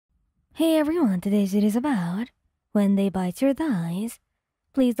Hey everyone, today's video is about when they bite your thighs.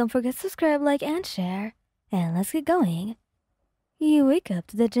 Please don't forget to subscribe, like, and share. And let's get going. You wake up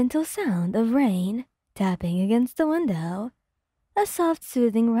to the gentle sound of rain tapping against the window, a soft,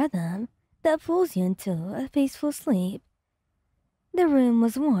 soothing rhythm that pulls you into a peaceful sleep. The room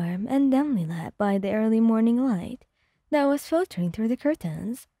was warm and dimly lit by the early morning light that was filtering through the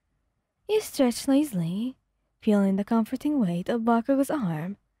curtains. You stretched lazily, feeling the comforting weight of Bakugo's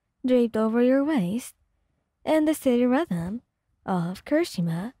arm draped over your waist, and the steady rhythm of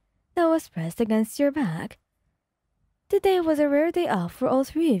Kirishima that was pressed against your back. Today was a rare day off for all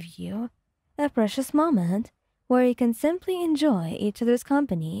three of you, a precious moment where you can simply enjoy each other's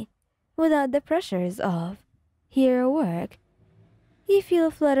company without the pressures of here or work. You feel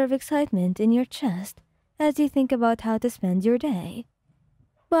a flutter of excitement in your chest as you think about how to spend your day.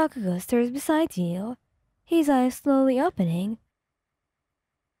 Bakugo stirs beside you, his eyes slowly opening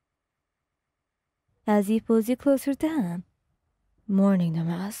as he pulls you closer to him. "Morning,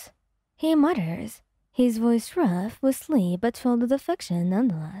 Damas," he mutters, his voice rough with sleep but filled with affection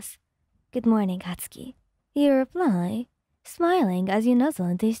nonetheless. "Good morning, Katsuki," you reply, smiling as you nuzzle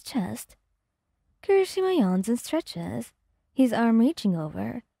into his chest. Kirishima yawns and stretches, his arm reaching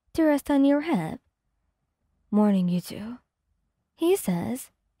over to rest on your hip. "Morning, you two," he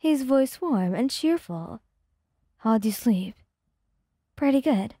says, his voice warm and cheerful. "How'd you sleep?" "Pretty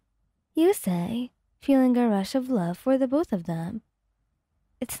good," you say, feeling a rush of love for the both of them.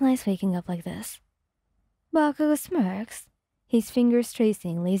 "It's nice waking up like this." Bakugo smirks, his fingers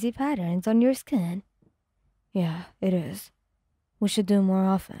tracing lazy patterns on your skin. "Yeah, it is. We should do more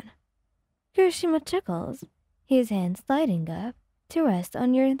often." Kirishima chuckles, his hand sliding up to rest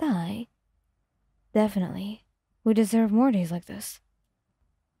on your thigh. "Definitely. We deserve more days like this."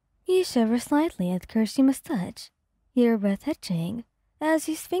 You shiver slightly at Kirishima's touch, your breath hitching as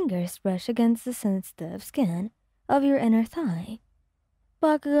his fingers brush against the sensitive skin of your inner thigh.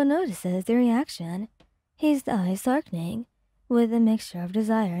 Bakugo notices the reaction, his eyes darkening with a mixture of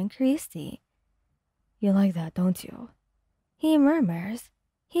desire and curiosity. "You like that, don't you?" he murmurs,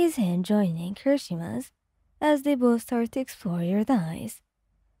 his hand joining Kirishima's as they both start to explore your thighs.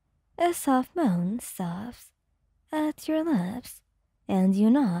 A soft moan stops at your lips, and you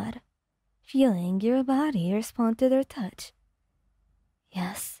nod, feeling your body respond to their touch.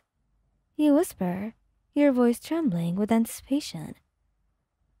 "Yes," you whisper, your voice trembling with anticipation.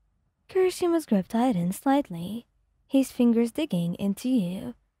 Kirishima's grip tightens slightly, his fingers digging into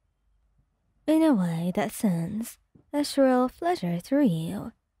you in a way that sends a shrill pleasure through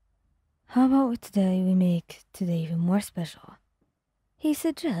you. "How about today we make today even more special?" he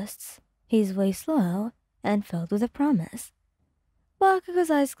suggests, his voice low and filled with a promise.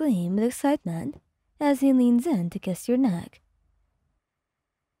 Bakugo's eyes gleam with excitement as he leans in to kiss your neck.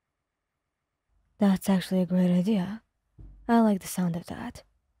 "That's actually a great idea. I like the sound of that."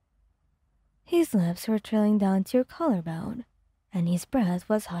 His lips were trailing down to your collarbone, and his breath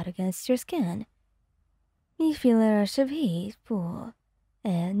was hot against your skin. You feel a rush of heat pool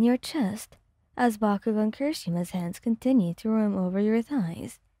in your chest as Bakugo and Kirishima's hands continue to roam over your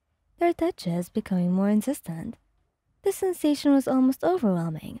thighs, their touches becoming more insistent. The sensation was almost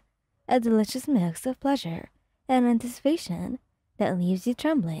overwhelming, a delicious mix of pleasure and anticipation that leaves you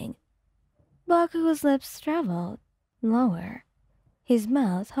trembling. Bakugo's lips traveled lower, his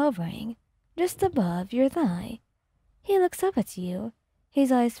mouth hovering just above your thigh. He looks up at you,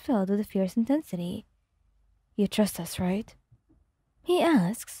 his eyes filled with a fierce intensity. "You trust us, right?" he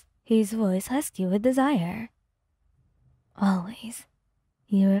asks, his voice husky with desire. "Always,"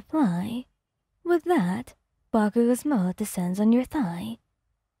 you reply. With that, Bakugo's mouth descends on your thigh,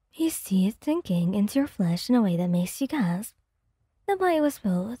 his teeth sinking into your flesh in a way that makes you gasp. The bite was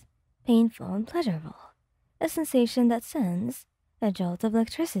both painful and pleasurable, a sensation that sends a jolt of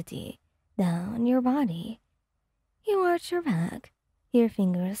electricity down your body. You arch your back, your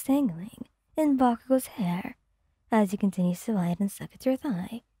fingers tangling in Bakugo's hair as he continues to bite and suck at your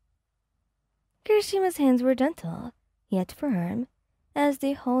thigh. Kirishima's hands were gentle, yet firm, as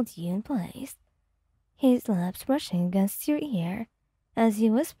they hold you in place, his lips brushing against your ear as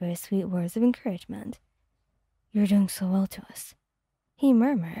he whispers sweet words of encouragement. "You're doing so well to us," he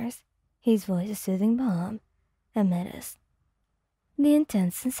murmurs, his voice a soothing balm amidst the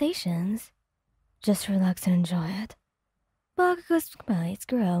intense sensations. "Just relax and enjoy it." Bakugo's bites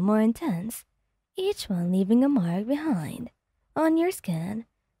grow more intense, each one leaving a mark behind on your skin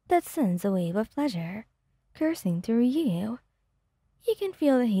that sends a wave of pleasure coursing through you. You can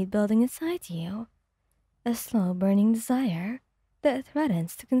feel the heat building inside you, a slow burning desire that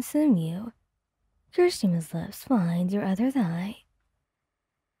threatens to consume you. Kirishima's lips find your other thigh,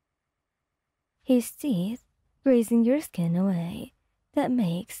 his teeth grazing your skin in a way that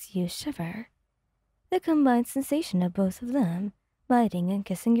makes you shiver. The combined sensation of both of them biting and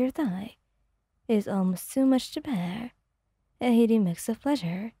kissing your thigh is almost too much to bear, a heady mix of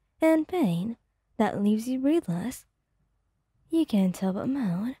pleasure and pain that leaves you breathless. You can't help but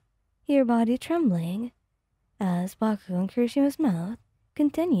moan, your body trembling, as Baku and Kirishima's mouth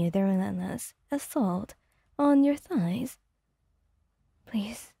continue their relentless assault on your thighs.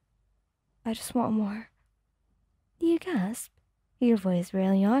 Please, I just want more. You gasp, your voice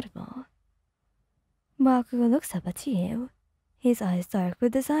barely audible. Baku looks up at you, his eyes dark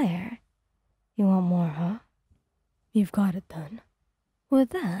with desire. You want more, huh? You've got it then.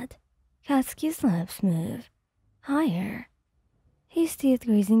 With that, Katsuki's lips move higher, his teeth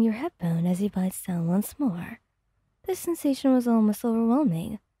grazing your hip bone as he bites down once more. The sensation was almost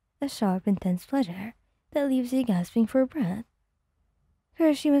overwhelming, a sharp, intense pleasure that leaves you gasping for breath.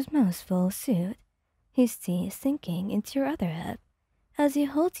 Kirishima's mouth follows suit, his teeth sinking into your other hip as he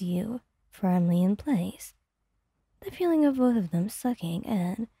holds you firmly in place. The feeling of both of them sucking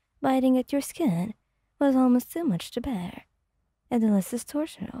and biting at your skin was almost too much to bear, a delicious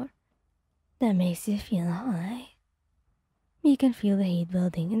torture that makes you feel high. You can feel the heat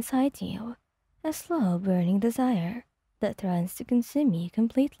building inside you, a slow burning desire that threatens to consume you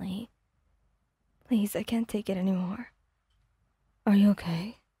completely. Please, I can't take it anymore. Are you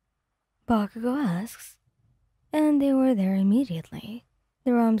okay? Bakugo asks, and they were there immediately,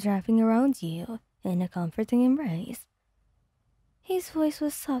 their arms wrapping around you in a comforting embrace. His voice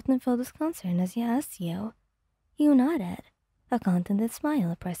was soft and filled with concern as he asked you. You nodded, a contented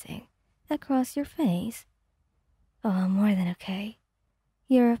smile pressing across your face. Oh, I'm more than okay.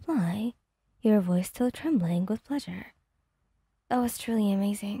 You reply, your voice still trembling with pleasure. That was truly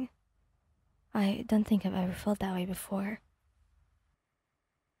amazing. I don't think I've ever felt that way before.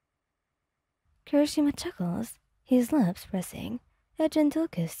 Kirishima chuckles, his lips pressing a gentle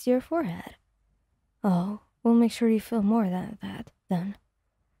kiss to your forehead. Oh, we'll make sure you feel more than that, then.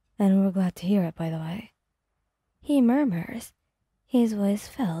 And we're glad to hear it, by the way. He murmurs, his voice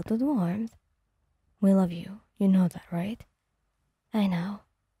filled with warmth. We love you, you know that, right? I know.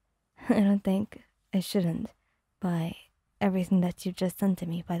 I don't think I shouldn't, by everything that you've just done to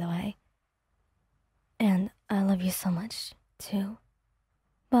me, by the way. And I love you so much, too.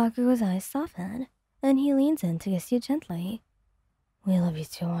 Bakugo's eyes soften, and he leans in to kiss you gently. We love you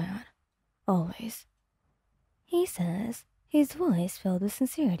too, Ayan. Always. He says, his voice filled with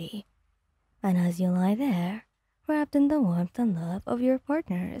sincerity. And as you lie there, wrapped in the warmth and love of your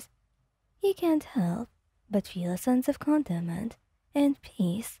partners, you can't help but feel a sense of contentment and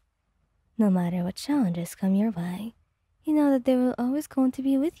peace. No matter what challenges come your way, you know that they were always going to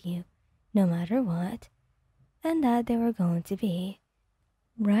be with you, no matter what, and that they were going to be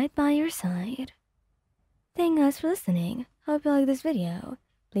right by your side. Thank you guys for listening. Hope you like this video.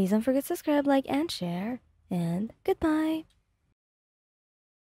 Please don't forget to subscribe, like, and share. And goodbye.